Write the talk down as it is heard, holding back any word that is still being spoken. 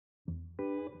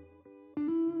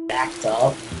backed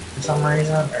up for some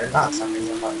reason, or not some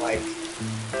reason, but like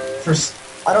for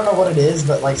I don't know what it is,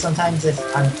 but like sometimes if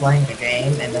I'm playing a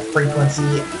game and the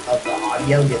frequency of the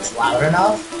audio gets loud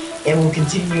enough, it will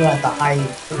continue at the high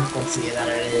frequency that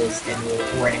it is and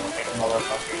will ring like a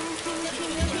motherfucker.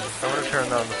 I'm gonna turn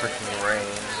down the freaking rain.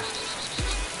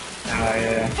 Oh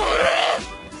yeah.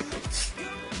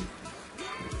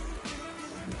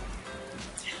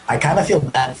 I kind of feel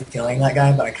bad for killing that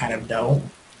guy, but I kind of don't.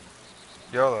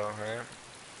 YOLO, right?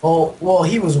 Well,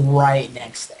 he was right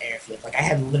next to the airfield. Like I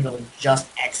had literally just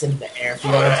exited the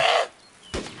airfield,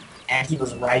 and he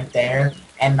was right there.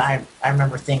 And I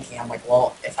remember thinking, I'm like,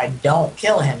 well, if I don't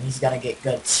kill him, he's gonna get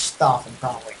good stuff and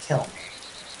probably kill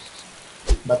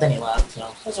me. But then he left,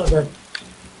 so that's all good.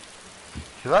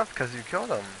 He left because you killed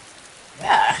him.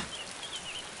 Yeah,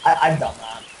 I've done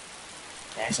that.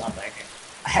 Yeah, it's not thinking.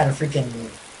 I had to freaking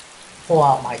pull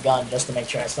out my gun just to make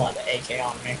sure I still had the AK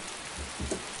on me.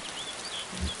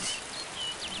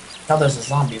 Now there's a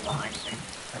zombie behind me.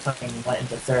 I fucking went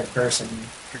into third person.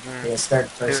 His third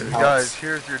person helps. Guys,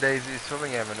 here's your DayZ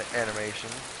swimming animation.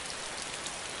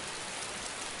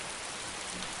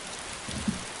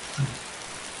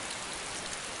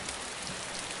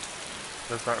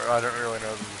 That's not. I don't really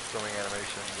know the swimming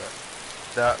animation, but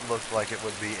that looks like it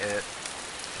would be it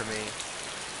to me.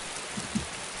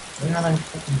 Is there another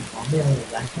fucking zombie over the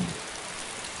back there?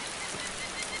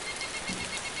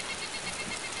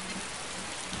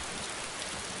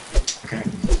 Okay.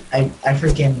 I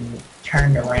freaking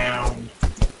turned around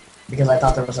because I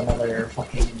thought there was another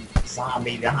fucking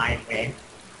zombie behind me.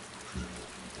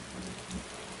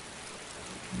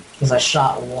 Because I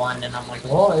shot one and I'm like,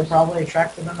 well, it probably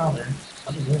attracted another.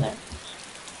 I'll be doing it.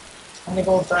 How many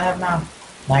bullets do I have now?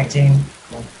 19.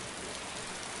 Cool.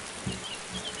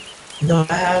 Do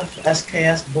I have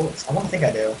SKS bullets? I don't think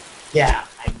I do. Yeah,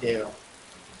 I do.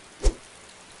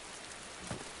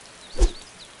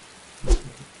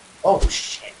 Oh,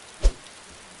 shit.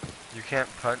 You can't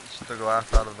punch the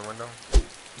glass out of the window?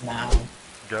 No.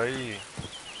 Gay.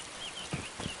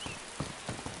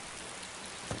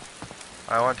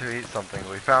 I want to eat something.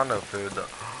 We found no food though.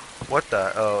 What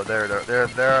the? Oh, there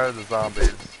are the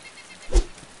zombies.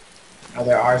 Oh,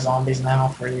 there are zombies now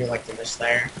for you, like they're just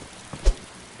there.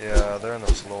 Yeah, they're on the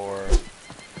floor.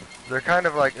 They're kind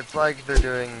of like, it's like they're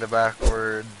doing the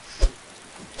backwards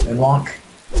Moonwalk.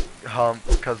 hump,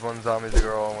 because one zombie's a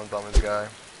girl and one zombie's a guy.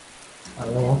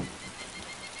 Oh.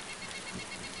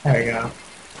 There we go.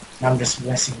 I'm just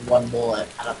missing one bullet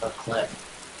out of the clip.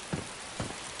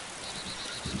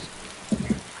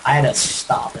 I had to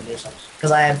stop and do something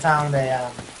because I had found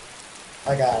a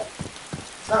like a.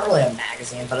 It's not really a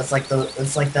magazine, but it's like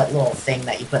that little thing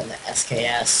that you put in the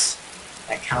SKS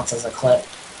that counts as a clip.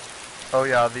 Oh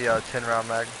yeah, the 10-round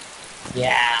mag.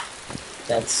 Yeah,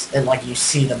 that's and like you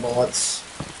see the bullets.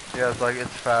 Yeah, it's like it's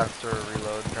faster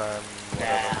reload time. Whatever.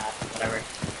 Yeah, whatever.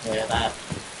 Yeah, that.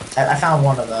 I found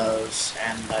one of those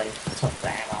and I took the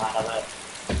ammo out of it,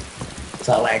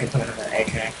 so that way I could put it in the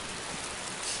AK.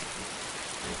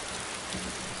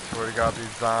 Swear to God,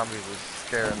 these zombies are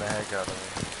scaring the heck out of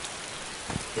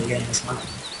You're getting this one.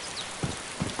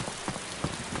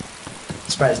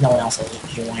 Surprised no one else has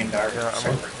joined our me. Yeah,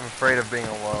 I'm afraid of being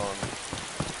alone.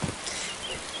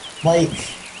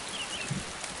 Like,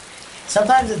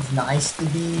 sometimes it's nice to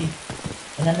be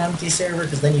in an empty server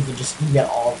because then you get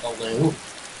all of the loot,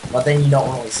 but then you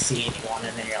don't really see anyone,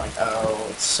 and then you're like, oh,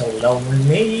 it's so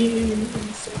lonely.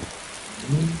 So,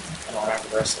 I don't remember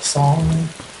the rest of the song.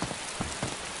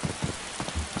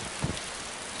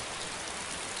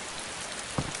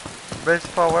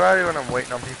 Baseball, what I do when I'm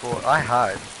waiting on people, I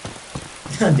hide.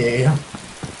 Do you?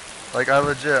 Like, I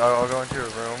legit, I'll go into a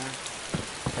room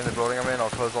in the building I'm in, I'll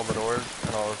close all the doors,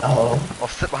 and I'll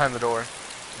sit behind the door,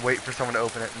 wait for someone to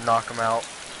open it, knock them out,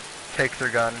 take their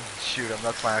gun, shoot them.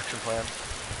 That's my action plan.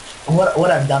 What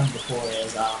I've done before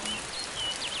is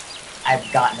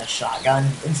I've gotten a shotgun.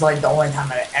 It's like the only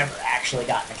time I've ever actually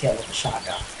gotten a kill with a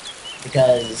shotgun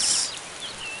because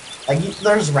like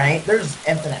there's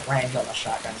infinite range on the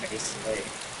shotgun basically.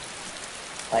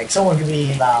 Like someone could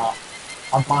be about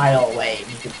a mile away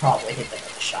and you could probably hit them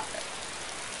with a shotgun.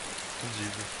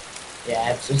 Jesus.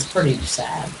 Yeah, it's pretty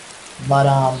sad. But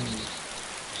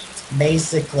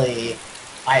basically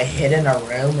I hid in a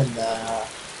room in the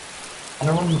I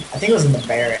think it was in the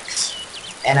barracks.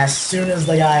 And as soon as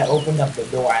the guy opened up the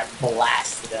door, I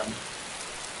blasted him.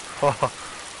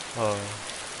 Oh.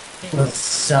 He was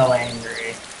so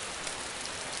angry.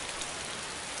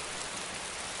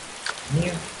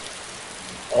 You?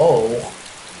 Oh.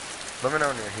 Let me know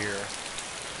when you're here.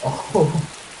 Oh,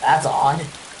 that's odd.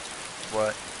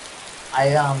 What? I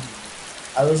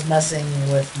I was messing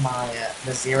with my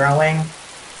the zeroing,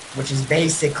 which is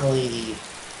basically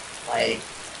like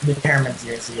determines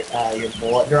your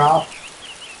bullet drop.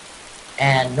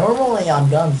 And normally on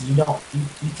guns, you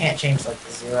can't change like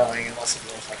the zeroing unless it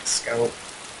goes like a scope.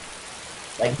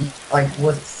 Like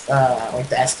with like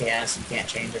the SKS, you can't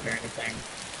change it or anything.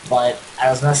 But I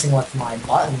was messing with my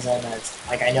buttons, and it's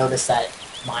like I noticed that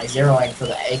my zeroing for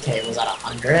the AK was at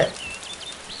 100,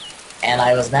 and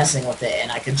I was messing with it,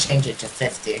 and I could change it to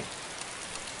 50.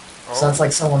 So Oh, it's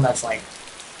like someone that's like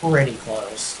pretty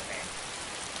close to me.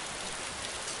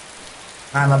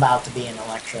 I'm about to be an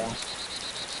Electro.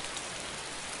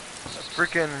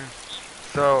 freaking.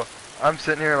 So, I'm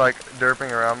sitting here like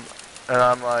derping around, and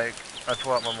I'm like, I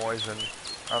pull out my Moisen.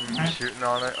 I'm Mhm. shooting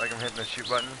on it, like I'm hitting the shoot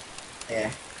button.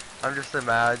 Yeah. I'm just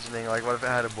imagining, like, what if it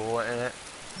had a bullet in it?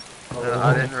 And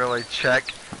I Oh. didn't really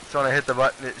check, so when I hit the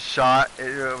button, it shot.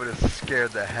 It would have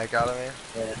scared the heck out of me.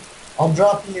 Yeah. I'll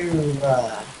drop you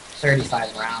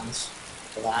 35 rounds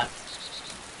for that.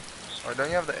 Oh, don't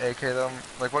you have the AK though?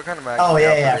 Like, what kind of mag Oh do you yeah,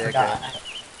 have for yeah, I the AK?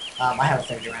 forgot. I have a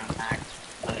 30 round mag.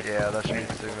 But Yeah, that should be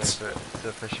wait,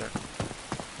 sufficient.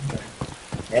 okay.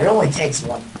 It only takes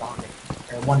one zombie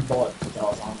or one bullet to kill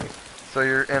a zombie. So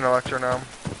you're in Electro now?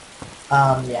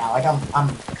 Yeah, like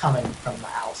I'm coming from the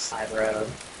outside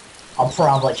road. I'll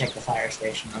probably check the fire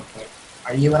station real quick.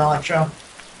 Are you in Electro?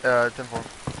 10-4.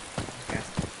 Okay.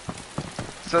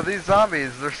 So these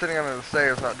zombies, they're sitting under the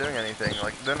stairs not doing anything.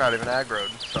 Like, they're not even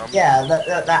aggroed. Yeah,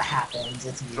 that happens.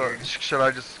 It's So weird. can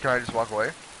I just walk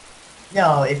away?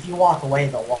 No, if you walk away,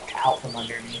 they'll walk out from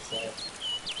underneath it.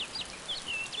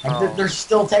 Like Oh. they're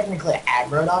still technically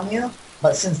aggroed on you,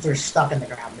 but since they're stuck in the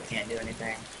ground, they can't do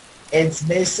anything. It's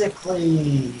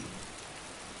basically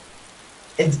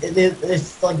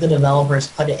it's like the developers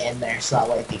put it in there so that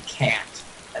way they can't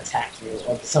attack you,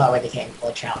 like so that way they can't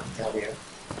glitch out and kill you.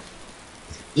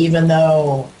 Even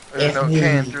though Even if though it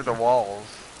can the through the walls.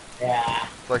 yeah,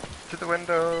 It's like, to the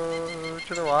window,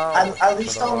 to the wall, at to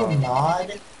least the on the wall.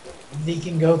 mod, they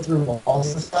can go through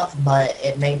walls and stuff, but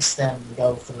it makes them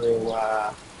go through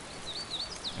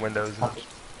Windows.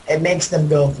 it makes them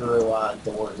go through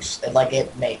doors. It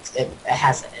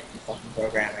has it in fucking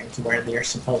programming to where they're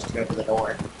supposed to go to the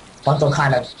door, but they'll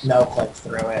kind of no clip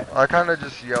through it. I kind of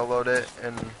just YOLO'd it,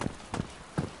 and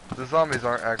the zombies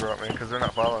aren't aggro at me because they're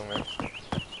not following me.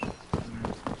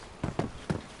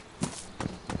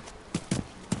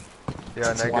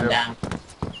 Yeah, It's one down.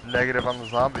 negative on the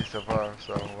zombies so far,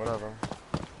 so whatever.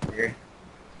 Weird.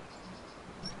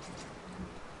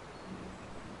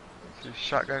 So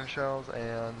shotgun shells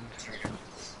and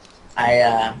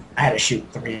I had to shoot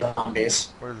 3 zombies.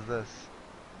 what is this?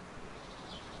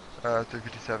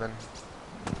 357.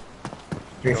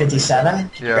 357.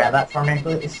 Can you Yeah. grab that for me,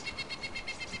 please?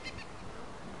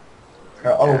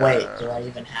 Or, oh wait, Yeah. do I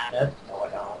even have it? No, I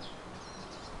don't.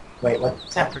 Wait, what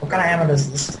kind of ammo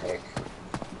does this take?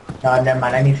 No, never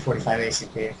mind. I need 45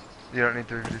 ACP. You don't need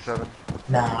 357.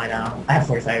 No, I know. I have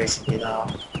 45 ACP though.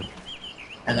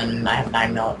 And then I have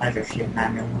 9 mil. I have a few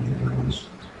 9mm rounds.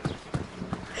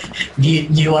 Do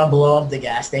you want to blow up the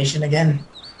gas station again?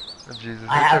 Oh, Jesus,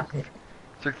 I it have.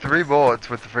 took 3 bullets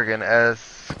with the friggin'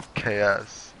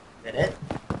 SKS. Did it?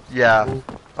 Yeah. Ooh.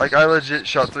 Like, I legit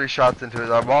shot 3 shots into it.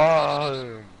 I'm,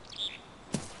 oh,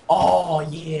 Oh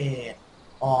yeah.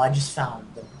 Oh, I just found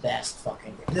the best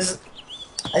fucking. This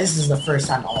is the first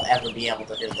time I'll ever be able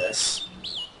to do this.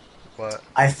 what?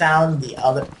 I found the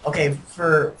other. Okay,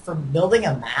 for building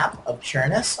a map of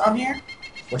Chernus on here,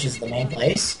 which is the main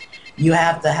place, you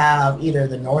have to have either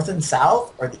the north and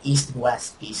south or the east and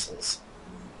west pieces.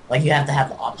 Like you have to have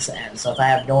the opposite ends. So if I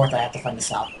have north, I have to find the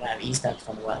south. If I have east, I have to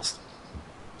find the west.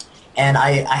 And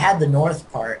I had the north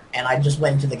part, and I just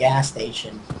went to the gas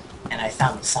station, and I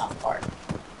found the south part.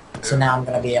 So Yeah. now I'm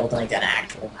gonna be able to make an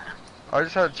actual map. I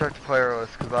just had to check the player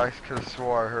list because I could have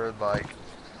swore I heard, like,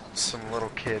 some little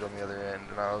kid on the other end,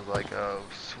 and I was like, oh,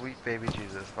 sweet baby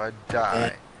Jesus, if I Yeah,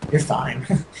 die. you're fine.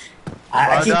 If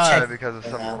I I keep die checking. because of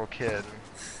some little kid.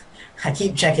 I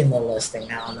keep checking the listing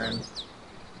now and then.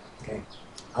 Okay,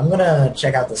 I'm gonna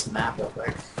check out this map real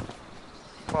quick.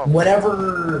 Well,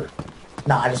 Whatever.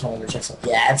 No, I just wanted to check something.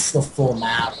 Yeah, it's the full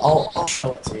map. I'll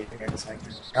show it to you here in a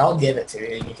second. Or I'll give it to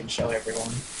you and you can show everyone.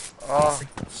 oh,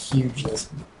 How huge this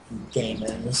game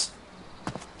is.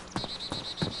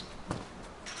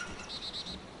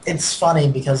 It's funny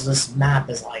because this map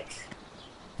is like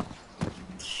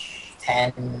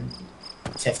 10,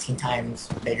 15 times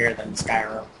bigger than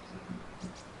Skyrim.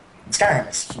 Skyrim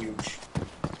is huge.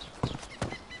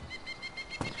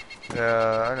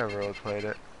 yeah, I never really played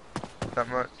it that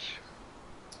much.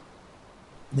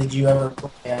 Did you ever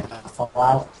play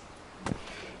Fallout?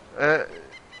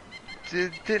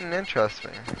 it didn't interest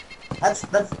me. That's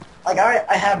like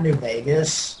I have New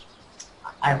Vegas.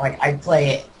 I play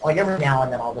it like every now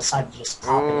and then. I'll decide to just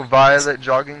pop Ooh, it. violet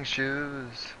jogging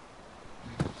shoes.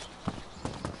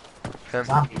 Pimp.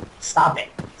 Zombie, stop it!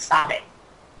 Stop it!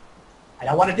 I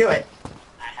don't want to do it.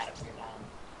 I had to put it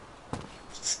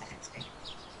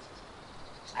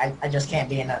down. I just can't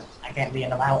be in a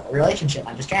violent relationship.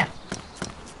 I just can't.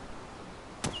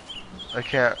 I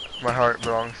can't. My heart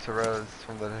belongs to Rose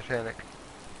from the Titanic.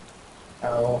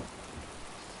 Oh.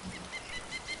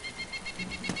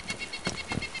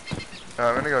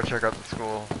 I'm gonna go check out the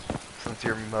school since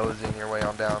you're moseying your way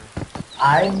on down.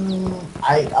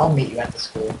 I'll meet you at the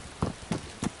school.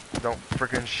 Don't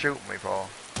freaking shoot me, Paul.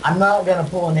 I'm not gonna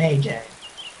pull an AJ.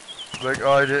 Like,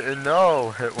 oh, I didn't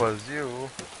know it was you.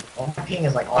 Well, my ping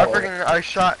is like all over. I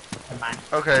shot. Never mind.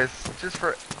 Okay, just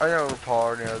for, I know Paul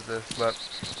already knows this, but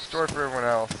story for everyone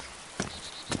else.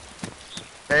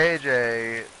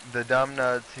 AJ, the dumb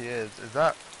nuts he is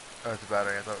that, oh, it's a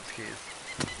battery, I thought it was keys.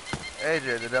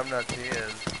 AJ, the dumb nuts he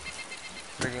is,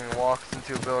 freaking walks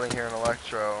into a building here in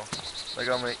Electro, like,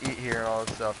 I'm gonna eat here and all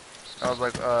this stuff. I was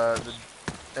like,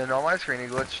 and on my screen he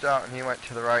glitched out and he went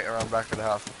to the right around the back of the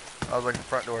house. I was like, the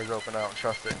front door is open, I don't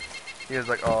trust it. He was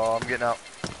like, oh, I'm getting out.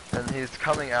 And he's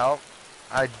coming out.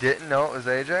 I didn't know it was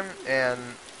AJ, and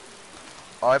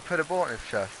I put a bullet in his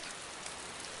chest.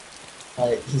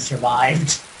 He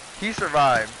survived. He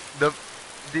survived. The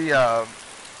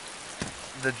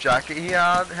jacket he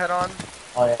had on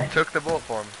took the bullet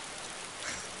for him.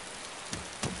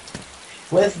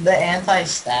 With the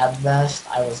anti-stab vest,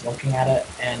 I was looking at it,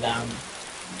 and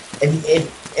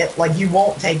if like you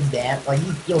won't take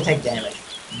you'll take damage,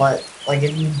 but like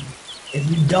if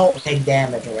you don't take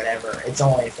damage or whatever, it's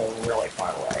only if they're really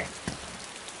far away.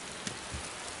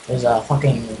 There's a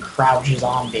fucking crouch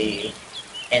zombie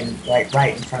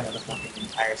right in front of the fucking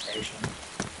fire station.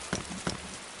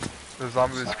 The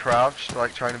zombie was crouched,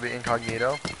 like trying to be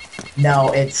incognito?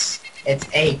 No, it's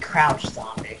a crouch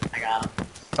zombie. I got him.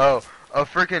 Oh, a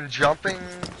freaking jumping...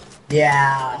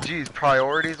 Yeah. Jeez,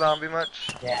 priority zombie much?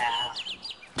 Yeah.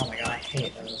 Oh my god, I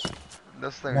hate those.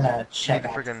 This thing's I'm gonna check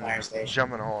out the freaking fire station.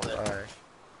 jump in a hole. Alright.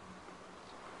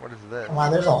 What is this? Come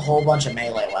on, there's a whole bunch of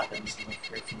melee weapons in the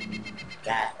freaking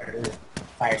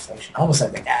fire station. I almost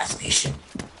said the gas station.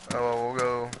 Oh, well, we'll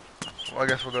go... Well, I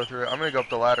guess we'll go through it. I'm gonna go up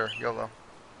the ladder. YOLO.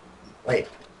 Wait.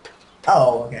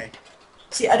 Oh, okay.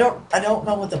 See, I don't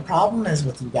know what the problem is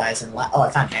with you guys in oh,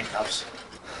 I found handcuffs.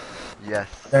 Yes.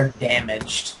 They're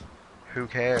damaged. Who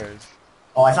cares?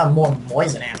 Oh, I found more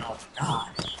poison ammo. God.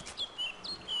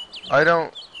 I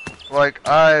don't... Like,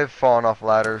 I've fallen off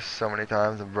ladders so many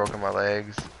times and broken my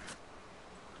legs.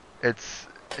 It's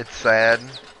sad.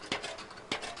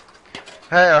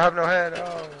 Hey, I have no head.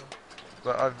 Oh.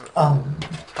 But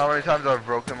how many times I've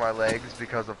broken my legs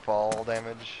because of fall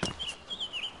damage?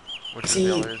 Which is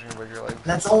the only reason you break your legs.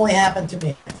 That's only happened to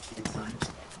me a few times.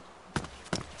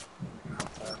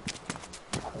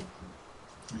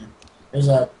 There's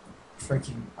a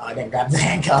freaking... Oh, I didn't grab the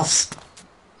handcuffs.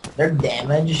 They're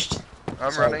damaged.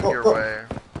 I'm running your way.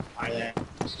 Are they?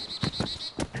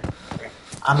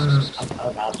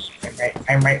 Oh god.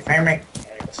 Frame rate.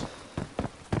 There it is.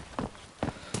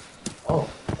 Oh,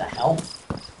 what the hell?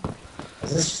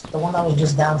 Is this the one that was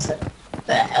just downstairs? What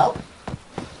the hell?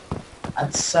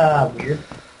 That's, weird.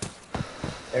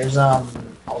 There's, a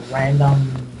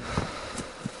random,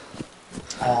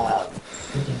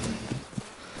 freaking,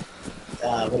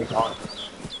 what do you call it?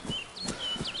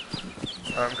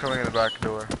 I'm coming in the back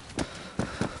door.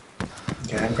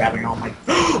 Okay, I'm grabbing all my...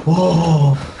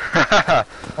 Whoa!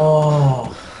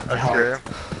 Oh! That's scary.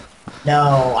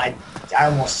 No, I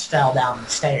almost fell down the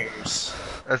stairs.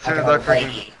 As soon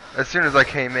as I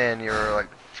came in, you were like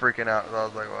freaking out. I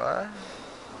was like, what?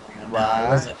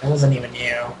 No, it wasn't even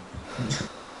you.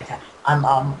 I'm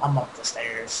up the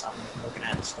stairs. I'm looking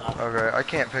at stuff. Okay, I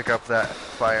can't pick up that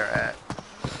fire axe.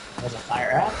 There's a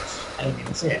fire axe? I didn't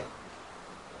even see it.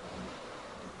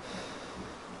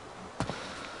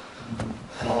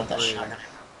 I don't want that shotgun.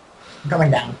 I'm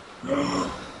coming down. Oh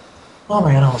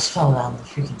my god, I almost fell down the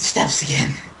freaking steps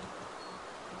again.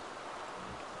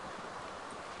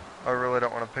 I really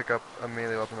don't want to pick up a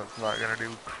melee weapon that's not gonna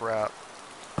do crap.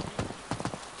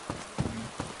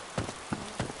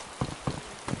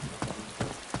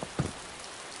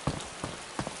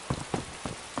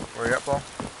 Where you at, Paul?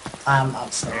 I'm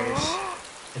upstairs.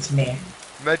 It's me.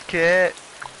 Medkit!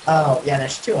 Oh, yeah,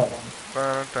 there's two of them.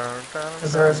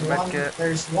 Because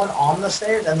there's one on the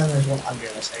stairs, and then there's one under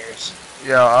the stairs.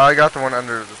 Yeah, I got the one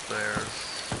under the stairs.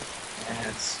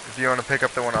 And If you want to pick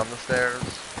up the one on the stairs.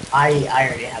 I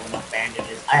already have enough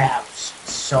bandages. I have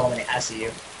so many. I see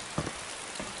you.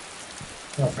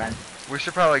 Hello, friend. We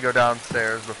should probably go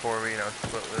downstairs before we,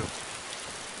 split loop.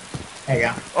 There you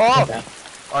go. Oh! Okay.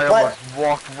 I What? almost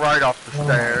walked right off the Oh.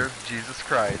 stairs. Jesus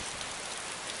Christ.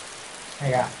 There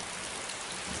you go.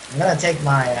 I'm gonna take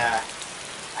my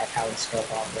high-powered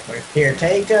scope off real quick. Here,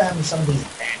 take some of these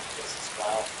bandages as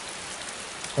well.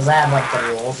 Because I have, like, the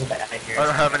rules of bandages. I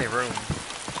don't have any room.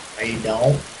 Oh, you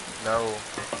don't? No.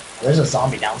 There's a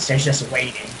zombie downstairs just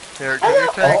waiting. Here, can you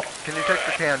take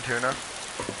the canned tuna?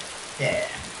 Yeah.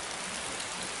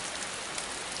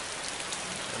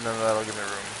 And then that'll give me room.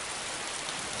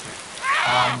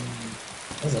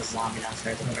 There's a zombie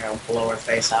downstairs. I'm gonna go blow her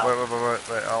face out. Wait, I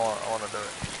wanna do it.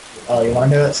 Oh, you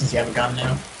wanna do it since you have a gun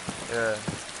now? Yeah.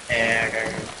 Yeah,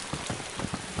 okay.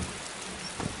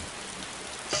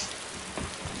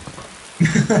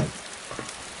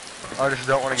 I just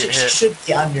don't want to get hit. Should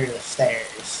be under the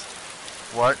stairs.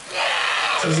 What?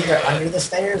 She's either under the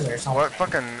stairs or something. What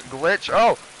fucking glitch?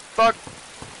 Oh, fuck.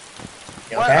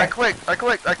 You What? okay? I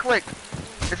clicked.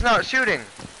 It's not shooting.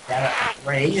 Yeah,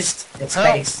 raised. It's Help.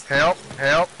 face. Help.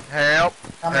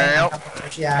 Come in,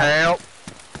 yeah.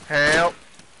 Help.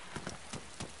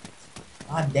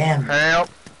 God damn. Help.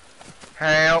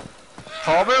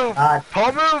 Paul, move.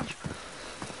 Paul, move. Oh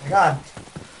my god.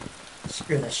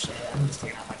 Screw this shit. I'm just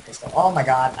taking out my pistol. Oh my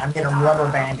god. I'm getting rubber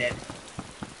banded.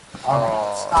 Oh my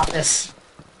god. Stop this.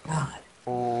 God.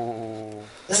 Ooh.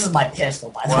 This is my pistol,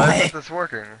 by the Why way. isn't this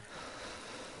working?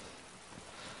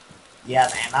 Yeah,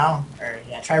 ammo? Or,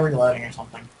 yeah, try reloading or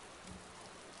something.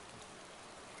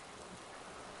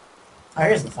 Oh,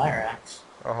 here's the fire axe.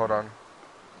 Oh, hold on.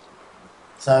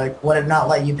 So, would it not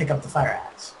let you pick up the fire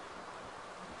axe?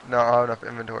 No, I have enough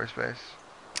inventory space.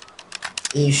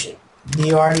 You should. Do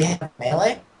you already have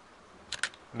melee?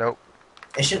 Nope.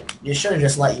 It should have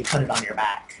just let you put it on your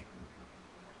back.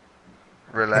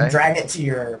 Relay? And drag it to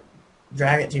your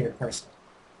person.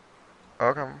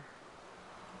 Okay.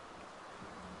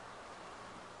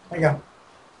 There you go.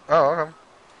 Oh, okay.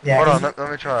 Yeah. Hold on,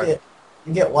 let me try.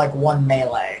 You get like one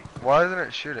melee. Why isn't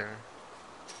it shooting?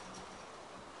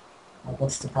 Like,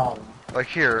 what's the problem? Like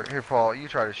here, Paul, you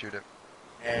try to shoot it.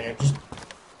 Yeah, just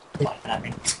aim it at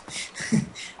me.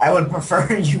 I would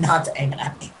prefer you not to aim it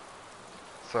at me.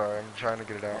 Sorry, I'm trying to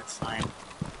get it out. That's fine.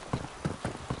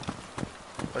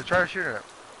 Like, try shooting it.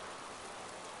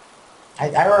 I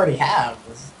already have.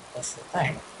 That's the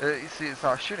thing. You see, it's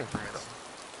not shooting for me though.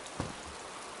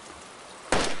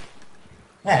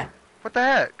 Yeah. What the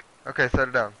heck? Okay, set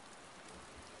it down.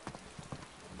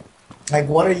 Like,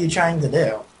 what are you trying to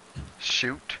do?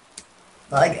 Shoot.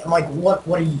 Like what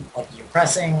are you, like, you're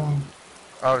pressing?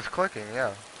 I was clicking,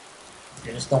 yeah.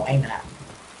 You just don't aim it at me.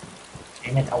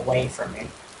 Aim it away from me.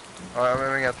 Alright, I'm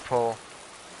aiming at the pole.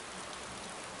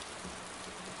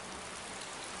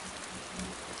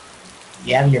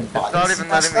 You have your buttons It's not even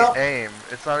messed letting up? me aim.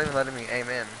 It's not even letting me aim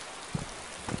in.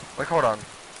 Like, hold on.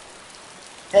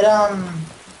 It, I'm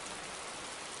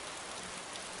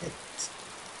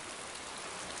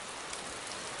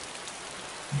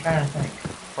trying to think.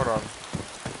 Hold on.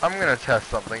 I'm gonna test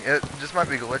something. It just might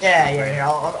be glitchy. Yeah.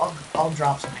 I'll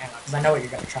drop some ammo because I know what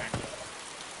you're gonna try and do.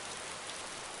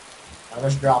 I'll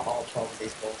just drop all 12 of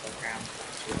these bullets on the ground. I'm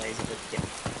too lazy to get a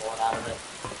bullet out of it.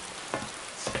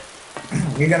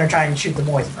 You're gonna try and shoot the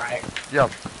poison, right?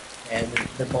 Yep. Yeah,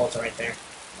 the bullets are right there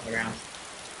on the ground.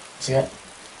 See it?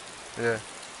 Yeah.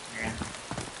 Yeah.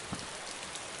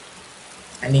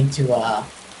 I need to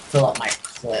fill up my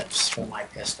clips for my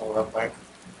pistol real quick.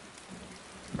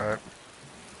 Alright.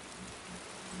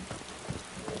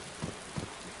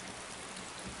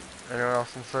 Anyone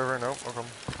else in the server? Nope. Okay.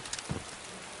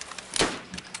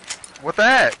 What the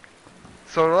heck?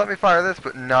 So it'll let me fire this,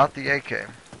 but not the AK.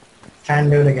 Try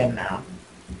and do it again now.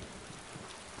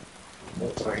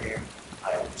 It's right here.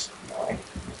 I don't know.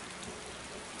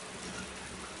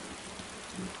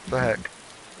 The heck?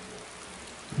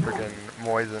 Freaking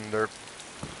Moisen derp.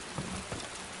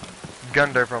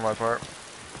 Gun derp on my part.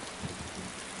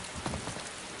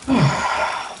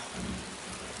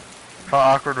 How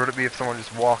awkward would it be if someone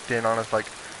just walked in on us, like,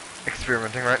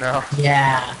 experimenting right now?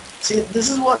 Yeah. See, this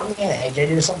is what me and AJ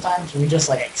do sometimes. We just,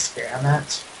 like,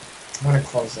 experiment. I'm gonna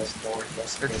close this door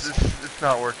just in case. It's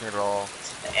not working at all.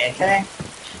 Okay.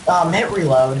 Hit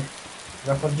reload.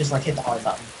 Real quick, just, like, hit the hard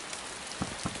button.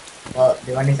 Well,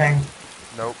 do anything?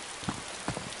 Nope.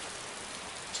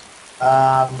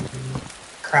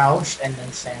 Crouch and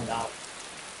then stand up.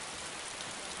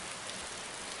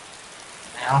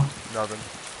 Now? Nothing.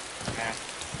 Okay.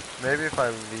 Maybe if I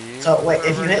leave. So, wait,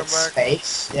 if server you and hit come back?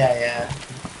 space, yeah.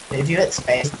 If you hit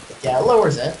space, yeah, it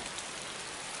lowers it.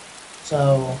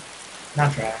 So, now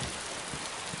try.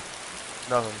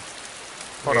 Nothing.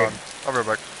 Hold Weird. on. I'll be right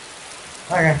back.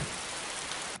 Okay.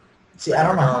 See, I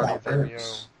don't know how that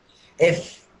works.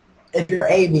 If you're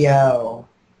ABO,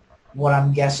 what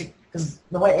I'm guessing, because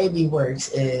the way AB works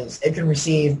is it can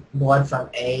receive blood from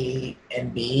A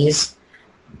and Bs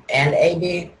and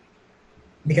AB,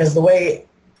 because the way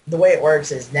it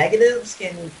works is negatives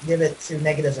can give it to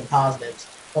negatives and positives,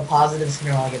 but positives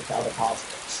can only give it to other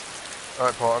positives.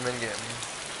 Alright, Paul, I'm in game.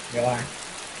 You are?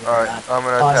 Alright, I'm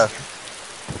gonna test.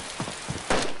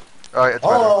 Alright, it's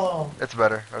better. It's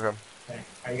better, okay.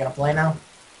 Are you gonna play now?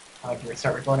 Can we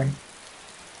start recording?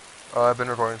 I've been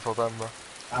recording this whole time, bro.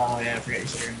 Oh yeah, I forgot you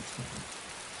said.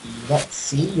 Let's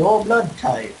see your blood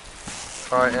type.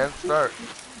 Alright, and start.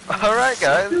 Alright,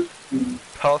 guys.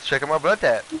 Paul's checking my blood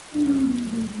type.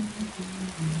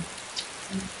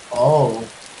 Oh.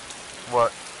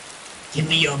 What? Give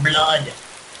me your blood.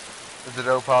 Is it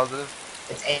O positive?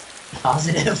 It's A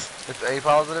positive. It's A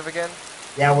positive again?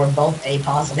 Yeah, we're both A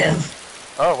positive.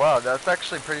 Oh wow, that's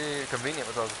actually pretty convenient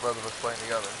with both of us playing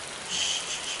together.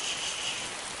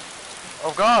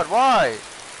 Oh god, why?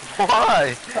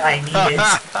 Why? I need it.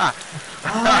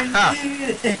 I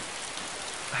need it.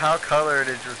 How colored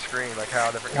is your screen? Like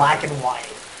how different Black colors? and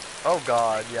white. Oh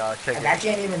god, yeah, take it. I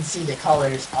can't even see the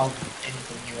colors of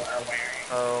anything you are wearing.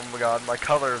 Oh my god, my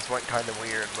colors went kind of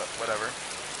weird, but whatever.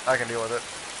 I can deal with it.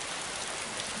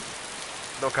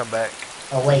 They'll come back.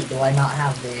 Oh wait, do I not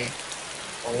have the...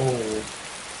 Oh.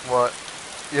 What?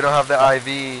 You don't have the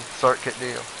IV start kit, do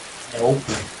you? Nope.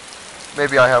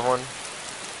 Maybe I have one.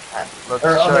 Let's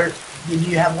check. Did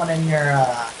you have one in your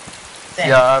thing?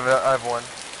 Yeah, I have one.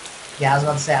 Yeah, I was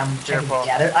about to say I'm checking. Paul.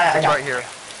 Yeah, I got right here.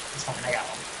 It's fine, I got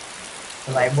one.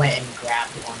 Because I went and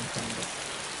grabbed one from the...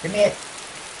 Give me it.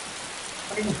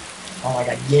 What do you... Oh my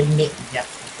god, give me... Yep.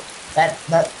 That...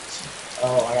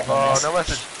 Oh, I got no message. No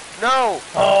message. No!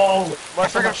 Oh! My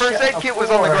freaking first aid kit was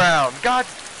on the ground. God!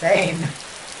 Same.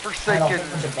 Forsaken. I had a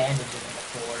whole bunch of bandages on the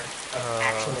floor. Like,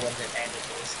 actual legit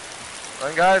bandages.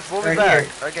 And guys, we'll be back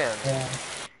again. Yeah.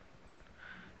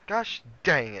 Gosh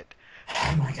dang it.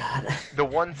 Oh my god. The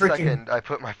 1 second I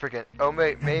put my freaking... Oh,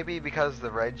 maybe because the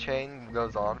red chain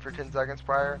goes on for 10 seconds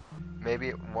prior, maybe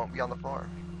it won't be on the floor.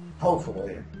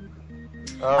 Hopefully.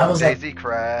 Oh, DayZ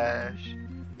crash.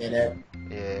 Did it?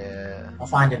 Yeah. I'll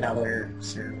find another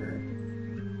server.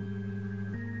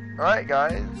 Alright,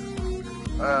 guys.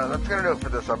 That's gonna do it for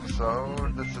this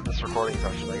episode. This recording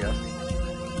session, I guess.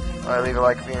 Leave a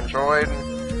like if you enjoyed,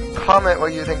 and comment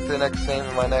what you think the next name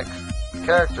of my next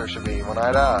character should be when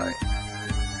I die.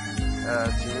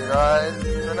 See you guys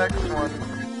in the next one.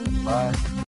 Bye.